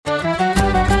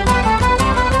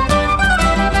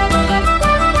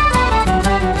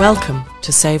Welcome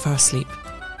to Save Our Sleep.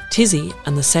 Tizzy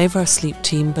and the Save Our Sleep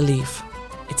team believe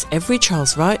it's every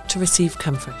child's right to receive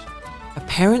comfort, a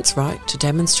parent's right to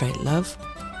demonstrate love,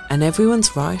 and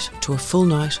everyone's right to a full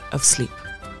night of sleep.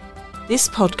 This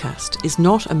podcast is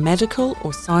not a medical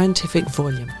or scientific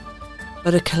volume,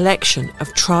 but a collection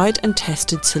of tried and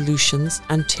tested solutions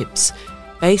and tips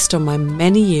based on my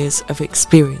many years of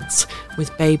experience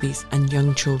with babies and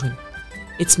young children.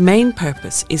 Its main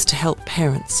purpose is to help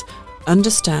parents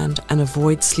understand and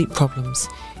avoid sleep problems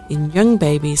in young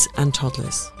babies and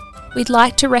toddlers. We'd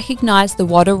like to recognise the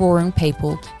Wadawurrung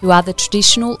people who are the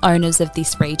traditional owners of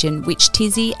this region which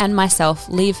Tizzy and myself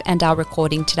live and are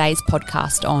recording today's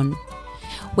podcast on.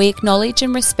 We acknowledge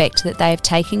and respect that they have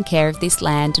taken care of this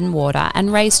land and water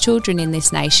and raised children in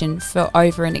this nation for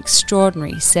over an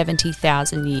extraordinary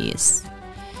 70,000 years.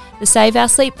 The Save Our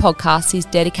Sleep podcast is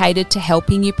dedicated to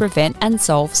helping you prevent and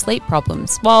solve sleep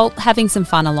problems while having some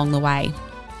fun along the way.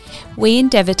 We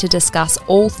endeavour to discuss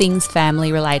all things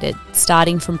family related,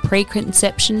 starting from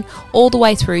preconception all the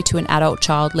way through to an adult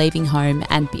child leaving home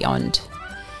and beyond.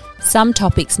 Some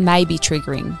topics may be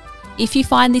triggering. If you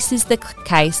find this is the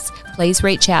case, please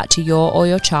reach out to your or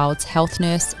your child's health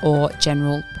nurse or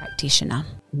general practitioner.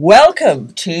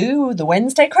 Welcome to the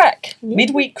Wednesday Crack,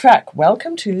 Midweek Crack.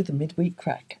 Welcome to the Midweek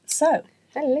Crack. So,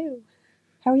 hello.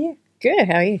 How are you? Good,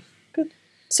 how are you? Good.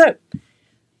 So,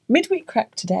 Midweek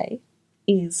Crack today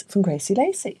is from Gracie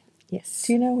Lacey. Yes.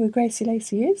 Do you know who Gracie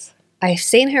Lacey is? I've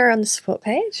seen her on the support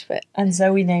page, but... And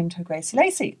Zoe named her Gracie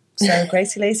Lacey. So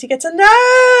Gracie Lacey gets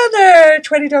another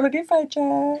 $20 gift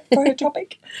voucher for her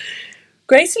topic.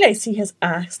 Gracie Lacey has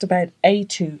asked about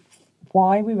A2,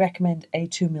 why we recommend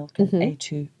A2 milk and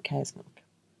A2 cow's milk.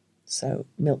 So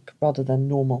milk rather than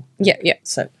normal. Yeah.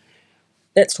 So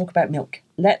let's talk about milk.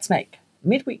 Let's make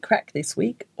Midweek Crack this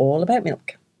week all about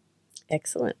milk.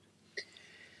 Excellent.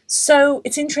 So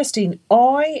it's interesting.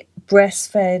 I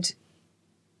breastfed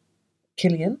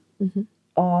Killian.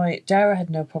 Dara had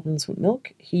no problems with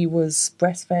milk. He was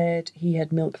breastfed. He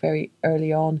had milk very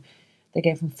early on. They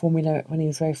gave him formula when he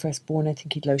was very first born. I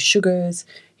think he'd low sugars.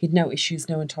 He'd no issues,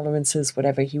 no intolerances,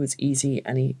 whatever. He was easy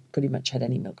and he pretty much had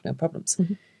any milk, no problems.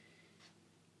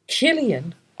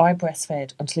 Killian, I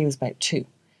breastfed until he was about 2.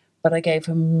 But I gave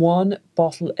him 1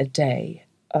 bottle a day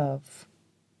of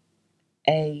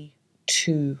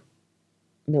A2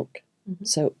 milk.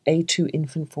 So A2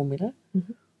 infant formula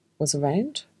was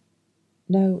around.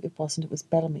 No, it wasn't. It was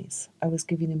Bellamy's. I was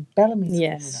giving him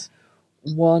Bellamy's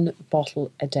formula. 1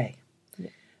 bottle a day.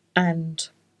 And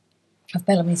of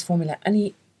Bellamy's formula. And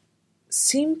he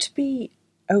seemed to be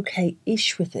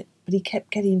okay-ish with it. But he kept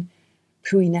getting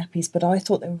pooey nappies. But I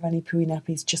thought they were runny pooey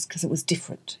nappies just because it was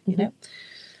different, you know.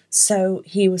 So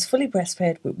he was fully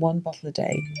breastfed with 1 bottle a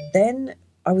day. Then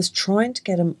I was trying to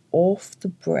get him off the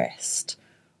breast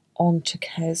onto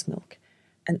cow's milk.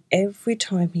 And every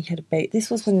time he had a baby, this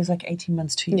was when he was like 18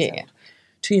 months, 2 years old.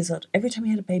 2 years old. Every time he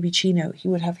had a baby chino, he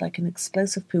would have like an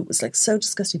explosive poo. It was like so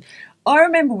disgusting. I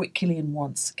remember with Killian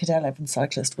once, Cadell Evans,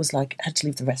 cyclist, was like, had to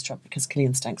leave the restaurant because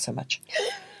Killian stank so much.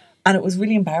 And it was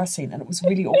really embarrassing and it was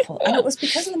really awful. And it was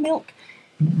because of the milk.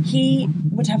 He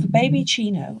would have a baby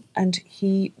chino and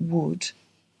he would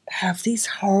have these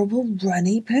horrible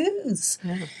runny poos.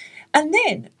 And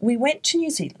then we went to New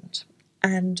Zealand.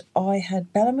 And I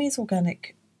had Bellamy's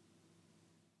organic.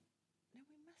 No,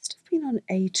 we must have been on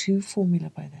A2 formula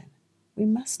by then. We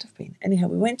must have been. Anyhow,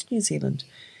 we went to New Zealand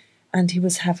and he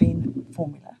was having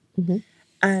formula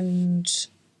and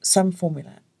some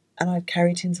formula. And I'd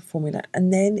carried tins of formula.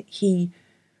 And then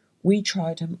we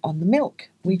tried him on the milk.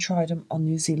 We tried him on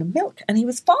New Zealand milk and he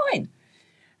was fine.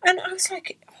 And I was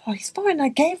like, oh, he's fine. I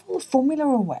gave all the formula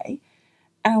away.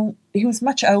 And he was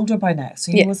much older by now,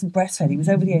 so he wasn't breastfed. He was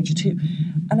over the age of 2.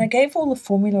 And I gave all the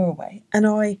formula away and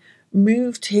I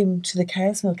moved him to the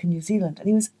cow's milk in New Zealand and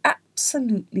he was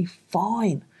absolutely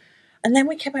fine. And then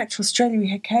we came back to Australia, we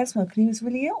had cow's milk and he was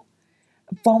really ill.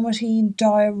 Vomiting,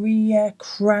 diarrhoea,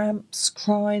 cramps,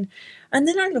 crying. And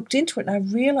then I looked into it and I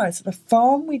realised that the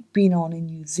farm we'd been on in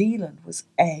New Zealand was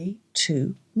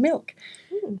A2 milk.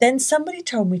 Then somebody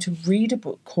told me to read a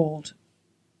book called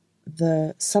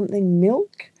The Something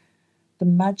Milk, The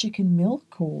Magic in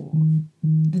Milk, or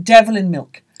The Devil in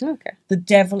Milk. Okay. The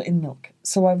Devil in Milk.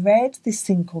 So I read this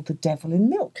thing called The Devil in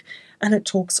Milk, and it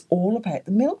talks all about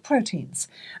the milk proteins.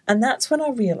 And that's when I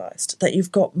realised that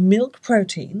you've got milk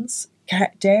proteins.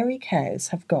 Dairy cows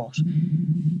have got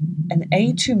an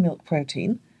A2 milk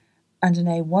protein and an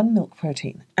A1 milk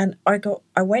protein. And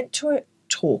I went to a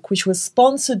talk, which was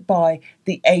sponsored by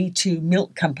the A2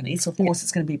 milk company, so of course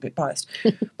it's going to be a bit biased.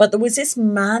 But there was this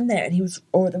man there, and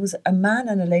there was a man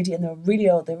and a lady, and they were really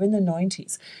old. They were in their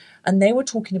 90s, And they were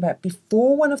talking about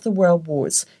before one of the world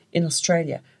wars in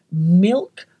Australia,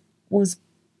 milk was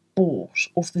bought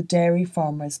off the dairy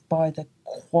farmers by the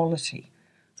quality.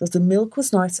 So if the milk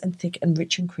was nice and thick and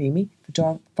rich and creamy,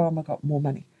 the farmer got more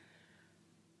money.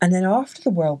 And then after the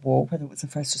World War, whether it was the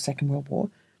First or Second World War,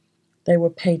 they were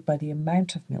paid by the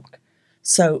amount of milk.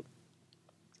 So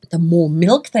the more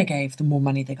milk they gave, the more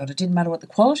money they got. It didn't matter what the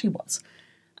quality was.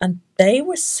 And they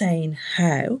were saying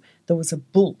how there was a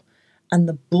bull, and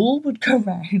the bull would go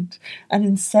round and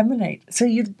inseminate. So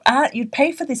you'd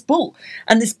pay for this bull,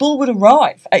 and this bull would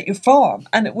arrive at your farm,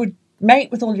 and it would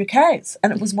mate with all your cows,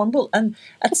 and it was one bull. And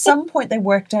at some point they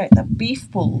worked out that beef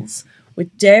bulls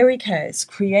with dairy cows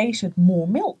created more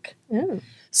milk. Oh.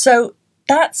 So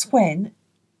that's when,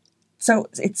 so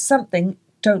it's something,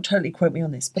 don't totally quote me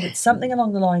on this, but it's something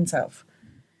along the lines of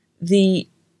the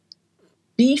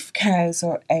beef cows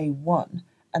are A1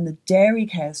 and the dairy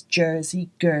cows, Jersey,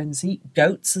 Guernsey,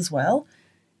 goats as well,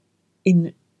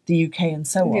 in the UK and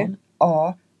so on,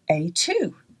 are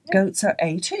A2. Goats are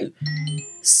A2.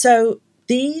 So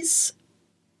these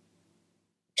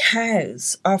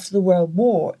cows, after the World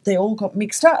War, they all got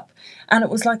mixed up. And it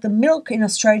was like the milk in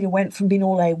Australia went from being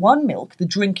all A1 milk, the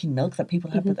drinking milk that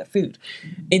people have with their food,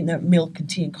 in their milk and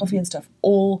tea and coffee and stuff,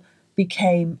 all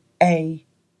became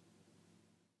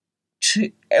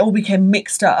all became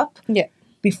mixed up. Yeah.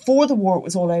 Before the war, it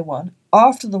was all A1.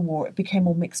 After the war, it became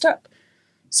all mixed up.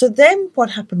 So then what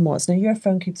happened was, now your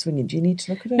phone keeps ringing. Do you need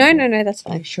to look at it? No, that's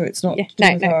fine. Are you sure it's not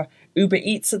with our Uber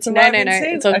Eats that's arriving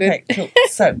soon? It's all good. Cool.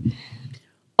 So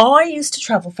I used to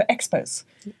travel for expos,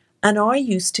 and I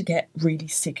used to get really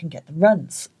sick and get the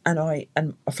runs. And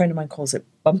a friend of mine calls it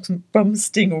bum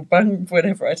sting or bum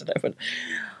whatever, I don't know.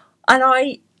 And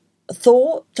I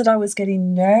thought that I was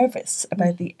getting nervous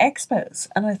about the expos,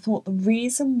 and I thought the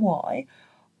reason why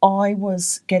I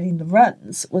was getting the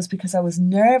runs was because I was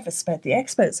nervous about the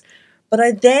expos. But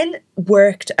I then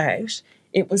worked out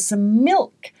it was some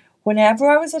milk. Whenever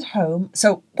I was at home,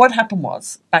 so what happened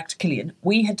was, back to Killian,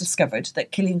 we had discovered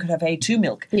that Killian could have A2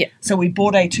 milk. Yeah. So we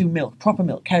bought A2 milk, proper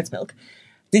milk, cow's milk.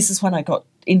 This is when I got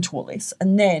into all this.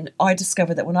 And then I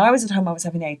discovered that when I was at home, I was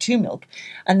having A2 milk.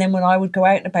 And then when I would go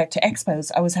out and about to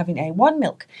expos, I was having A1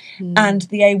 milk. And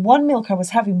the A1 milk I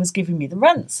was having was giving me the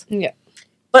runs. Yeah.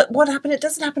 But what happened, it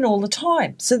doesn't happen all the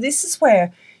time. So this is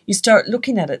where you start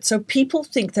looking at it. So people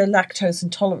think they're lactose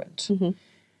intolerant. Mm-hmm.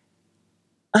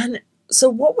 And so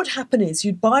what would happen is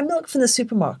you'd buy milk from the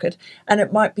supermarket, and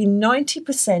it might be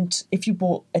 90% if you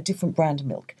bought a different brand of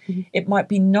milk. Mm-hmm. It might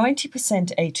be 90%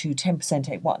 A2,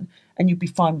 10% A1, and you'd be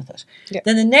fine with it. Yep.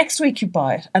 Then the next week you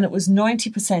buy it, and it was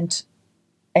 90%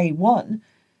 A1,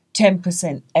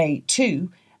 10% A2,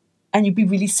 and you'd be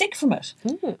really sick from it.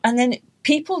 Mm-hmm. And then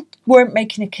people weren't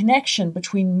making a connection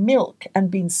between milk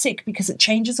and being sick because it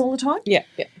changes all the time. Yeah.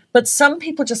 But some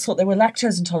people just thought they were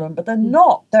lactose intolerant, but they're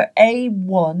not. They're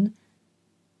A1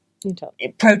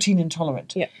 protein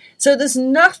intolerant. Yeah. So there's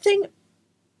nothing,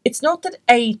 it's not that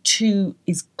A2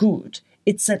 is good,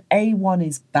 it's that A1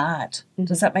 is bad. Mm-hmm.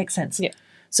 Does that make sense? Yeah.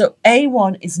 So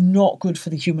A1 is not good for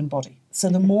the human body. So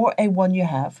the more A1 you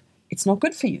have, it's not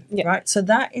good for you, right? So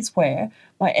that is where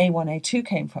my A1, A2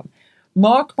 came from.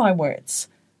 Mark my words,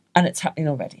 and it's happening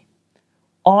already.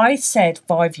 I said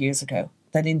 5 years ago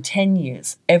that in 10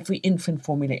 years, every infant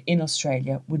formula in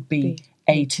Australia would be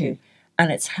A2.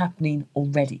 And it's happening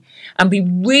already. And be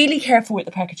really careful with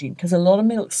the packaging, because a lot of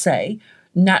milk say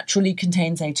naturally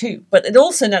contains A2, but it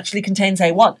also naturally contains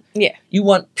A1. Yeah. You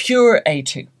want pure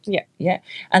A2. Yeah. Yeah.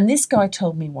 And this guy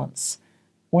told me once,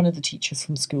 one of the teachers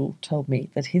from school told me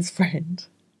that his friend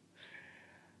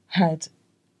had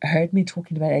heard me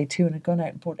talking about A2 and had gone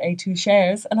out and bought A2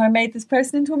 shares, and I made this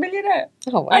person into a millionaire.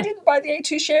 Oh, wow. I didn't buy the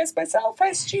A2 shares myself.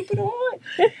 How stupid am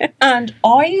I? And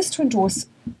I used to endorse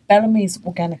Bellamy's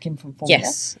organic infant formula.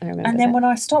 Yes, I remember. And then when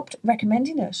I stopped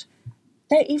recommending it,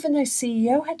 even their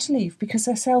CEO had to leave because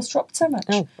their sales dropped so much.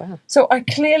 Oh, wow. So I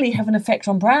clearly have an effect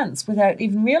on brands without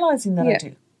even realising that I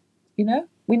do. You know?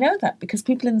 We know that because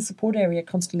people in the support area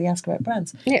constantly ask about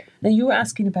brands. Yeah. Now, you were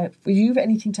asking about, do you have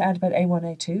anything to add about A1,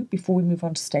 A2 before we move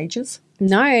on to stages?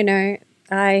 No.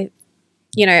 I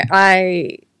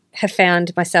have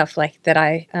found myself like that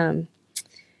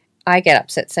I get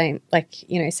upset same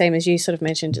as you sort of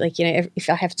mentioned, if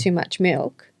I have too much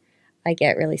milk, I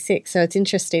get really sick. So it's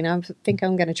interesting. I think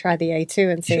I'm going to try the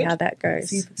A2 and see how that goes.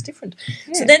 See if it's different.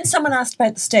 Yeah. So then someone asked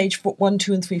about the stage for 1,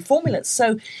 2 and 3 formulas.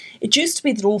 So it used to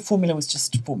be that all formula was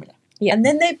just formula. Yeah. And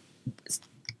then they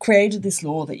created this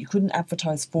law that you couldn't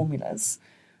advertise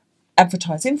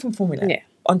infant formula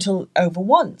until over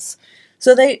once.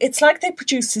 So it's like they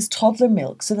produced this toddler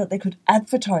milk so that they could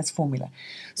advertise formula.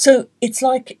 So it's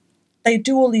like they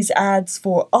do all these ads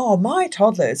for, my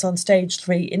toddler is on stage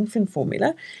 3 infant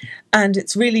formula and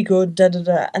it's really good,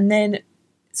 and then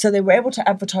so they were able to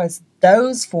advertise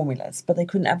those formulas, but they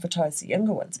couldn't advertise the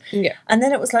younger ones. Yeah. And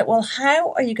then it was like, well,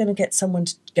 how are you going to get someone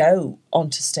to go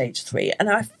onto stage 3? And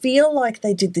I feel like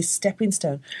they did this stepping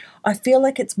stone. I feel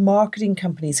like it's marketing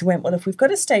companies who went, well, if we've got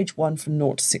a stage 1 from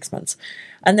 0 to 6 months,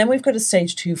 and then we've got a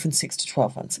stage 2 from 6 to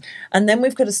 12 months, and then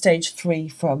we've got a stage 3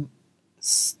 from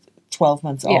 12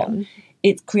 months on,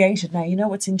 it's created. Now, you know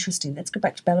what's interesting? Let's go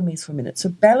back to Bellamy's for a minute. So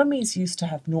Bellamy's used to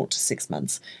have 0 to 6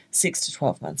 months, 6 to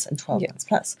 12 months, and 12 months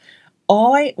plus.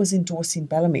 I was endorsing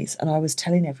Bellamy's and I was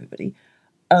telling everybody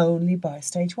only buy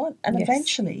stage 1. And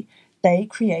eventually they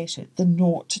created the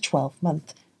 0 to 12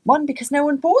 month one because no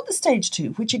one bought the stage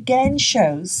 2, which again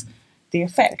shows the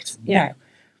effect. Yeah. Now,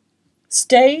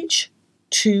 stage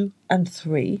 2 and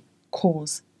 3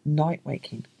 cause night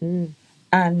waking.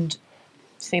 And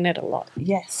seen it a lot.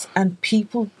 yes, and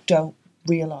people don't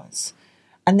realise.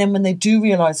 And then when they do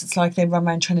realise, it's like they run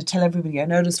around trying to tell everybody. I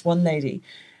noticed one lady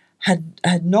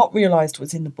had not realised what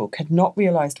was in the book, had not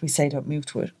realised we say don't move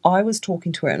to it. I was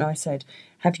talking to her and I said,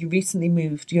 have you recently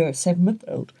moved your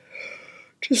 7-month-old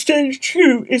to stage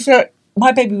 2? Is that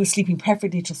my baby was sleeping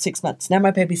perfectly till 6 months. Now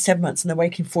my baby's 7 months and they're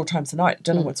waking 4 times a night. I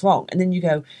don't know what's wrong. And then you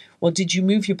go, well, did you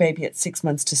move your baby at 6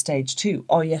 months to stage 2?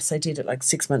 Oh, yes, I did at like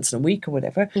 6 months and a week or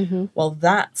whatever. Well,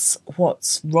 that's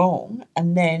what's wrong.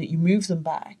 And then you move them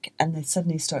back and they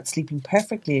suddenly start sleeping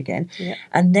perfectly again.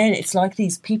 And then it's like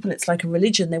these people, it's like a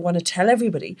religion. They want to tell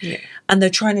everybody. And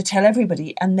they're trying to tell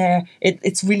everybody. And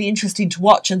it's really interesting to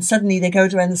watch. And suddenly they go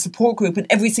around the support group and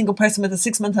every single person with a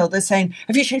 6-month-old, they're saying,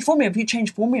 have you changed formula? Have you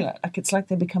changed formula? Like it's like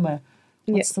they become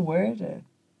what's the word?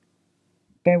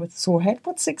 Bear with a sore head.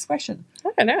 What's the expression?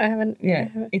 I don't know. I haven't.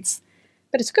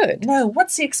 But it's good. No,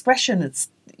 what's the expression? It's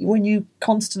when you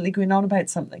constantly going on about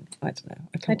something. I don't know.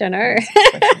 I don't know.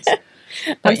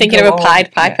 I'm thinking of a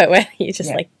Pied Piper where you just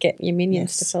like get your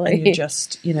minions to follow you. You're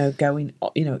just, going,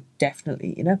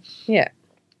 definitely, Yeah.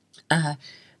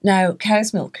 Now,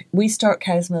 cow's milk. We start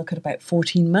cow's milk at about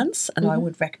 14 months, and I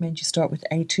would recommend you start with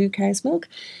A2 cow's milk.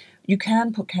 You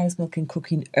can put cow's milk in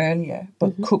cooking earlier,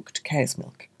 but cooked cow's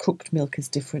milk. Cooked milk is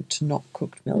different to not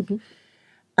cooked milk.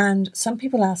 And some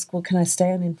people ask, well, can I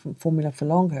stay on infant formula for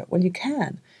longer? Well, you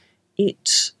can.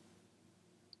 It's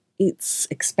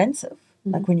expensive.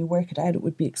 Like when you work it out, it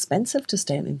would be expensive to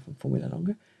stay on infant formula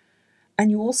longer. And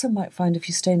you also might find if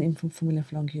you stay on infant formula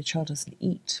for longer, your child doesn't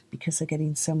eat because they're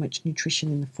getting so much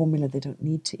nutrition in the formula they don't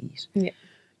need to eat. Yeah.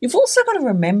 You've also got to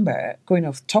remember, going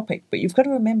off topic, but you've got to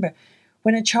remember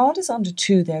when a child is under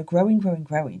 2, they're growing,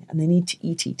 and they need to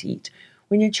eat.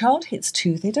 When your child hits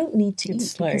 2, they don't need to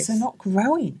eat because they're not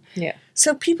growing. Yeah.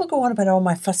 So people go on about,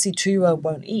 my fussy 2-year-old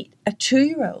won't eat. A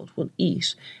 2-year-old will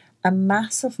eat a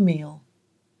massive meal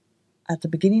at the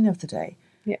beginning of the day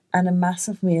and a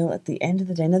massive meal at the end of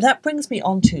the day. Now that brings me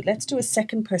on to, let's do a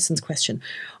second person's question.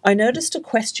 I noticed a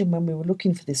question when we were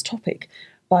looking for this topic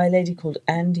by a lady called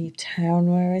Andy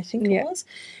Townware, I think it was.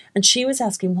 And she was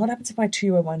asking, what happens if my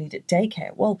 2-year-old won't eat at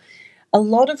daycare? Well, a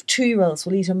lot of 2-year-olds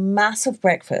will eat a massive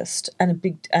breakfast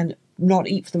and not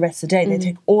eat for the rest of the day. They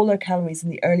take all their calories in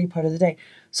the early part of the day.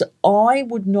 So I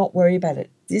would not worry about it.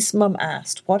 This mum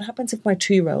asked, what happens if my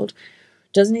 2-year-old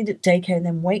doesn't eat at daycare and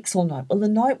then wakes all night? Well, the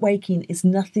night waking is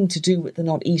nothing to do with the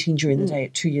not eating during the day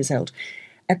at 2 years old.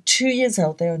 At 2 years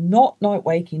old, they are not night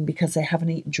waking because they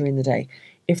haven't eaten during the day.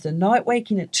 If they're night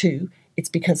waking at 2, it's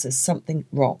because there's something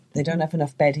wrong. They don't have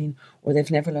enough bedding, or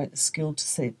they've never learnt the skill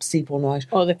to sleep all night.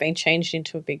 Or they've been changed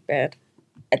into a big bed.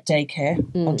 At daycare,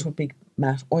 onto a big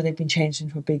mat, or they've been changed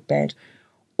into a big bed,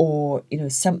 or,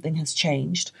 something has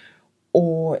changed,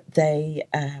 or they're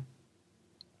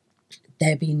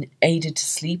being aided to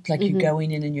sleep, like you're going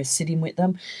in and you're sitting with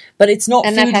them. But it's not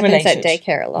food related. And that happens at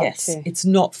daycare a lot too. It's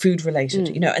not food related,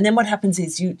 And then what happens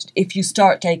is if you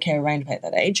start daycare around about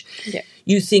that age,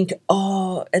 you think,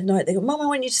 at night they go, Mum, I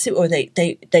want you to sit, or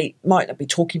they might not be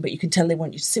talking, but you can tell they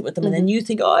want you to sit with them. And then you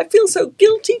think, I feel so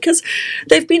guilty because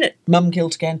they've been at, mum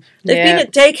guilt again, they've been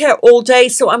at daycare all day,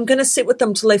 so I'm going to sit with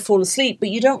them till they fall asleep. But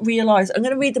you don't realise, I'm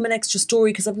going to read them an extra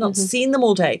story because I've not seen them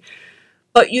all day.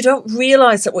 But you don't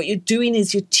realise that what you're doing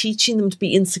is you're teaching them to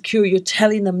be insecure. You're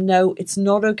telling them, no, it's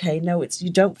not okay. No, you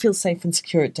don't feel safe and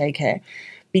secure at daycare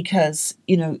because,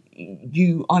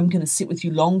 I'm going to sit with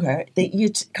you longer. You're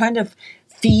kind of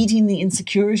feeding the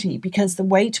insecurity, because the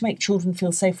way to make children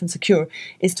feel safe and secure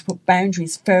is to put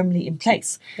boundaries firmly in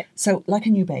place. Yeah. So like a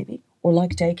new baby or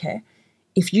like daycare,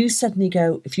 if you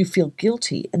feel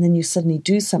guilty and then you suddenly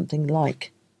do something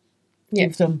like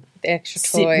give them the extra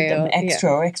toy,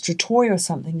 or extra toy or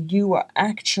something, you are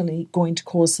actually going to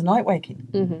cause the night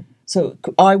waking. So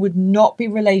I would not be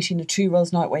relating a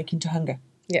 2-year-old's night waking to hunger.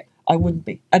 Yeah. I wouldn't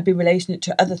be. I'd be relating it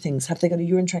to other things. Have they got a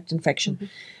urinary tract infection?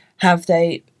 Have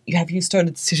you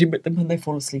started sitting with them when they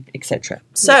fall asleep, etc.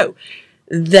 So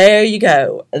there you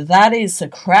go. That is a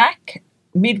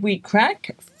midweek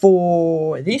crack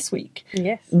for this week.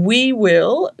 Yes. We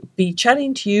will be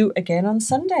chatting to you again on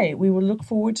Sunday. We will look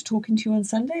forward to talking to you on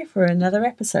Sunday for another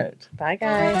episode. Bye,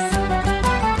 guys.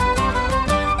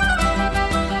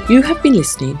 You have been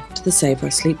listening to the Save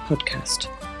Our Sleep podcast,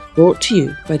 brought to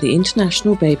you by the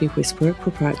International Baby Whisperer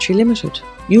Proprietary Limited.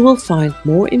 You will find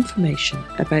more information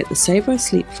about the Save Our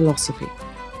Sleep philosophy,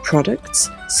 products,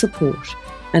 support,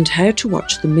 and how to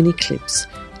watch the mini clips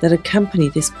that accompany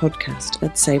this podcast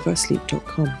at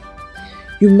saveoursleep.com.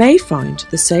 You may find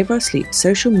the Save Our Sleep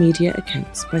social media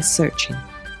accounts by searching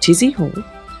Tizzy Hall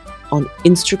on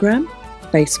Instagram,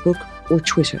 Facebook, or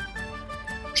Twitter.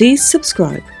 Please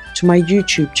subscribe to my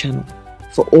YouTube channel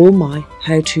for all my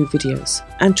how-to videos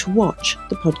and to watch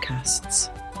the podcasts.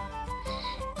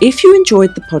 If you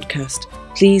enjoyed the podcast,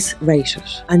 please rate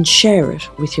it and share it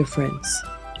with your friends.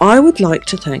 I would like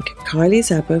to thank Kylie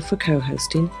Szabo for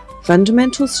co-hosting,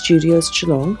 Fundamental Studios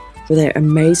Geelong for their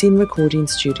amazing recording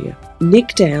studio, Nick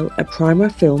Dale at Primer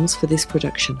Films for this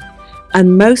production,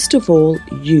 and most of all,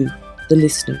 you, the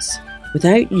listeners.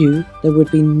 Without you, there would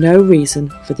be no reason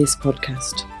for this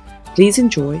podcast. Please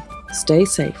enjoy, stay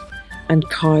safe, and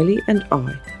Kylie and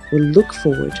I will look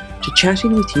forward to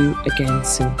chatting with you again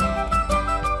soon.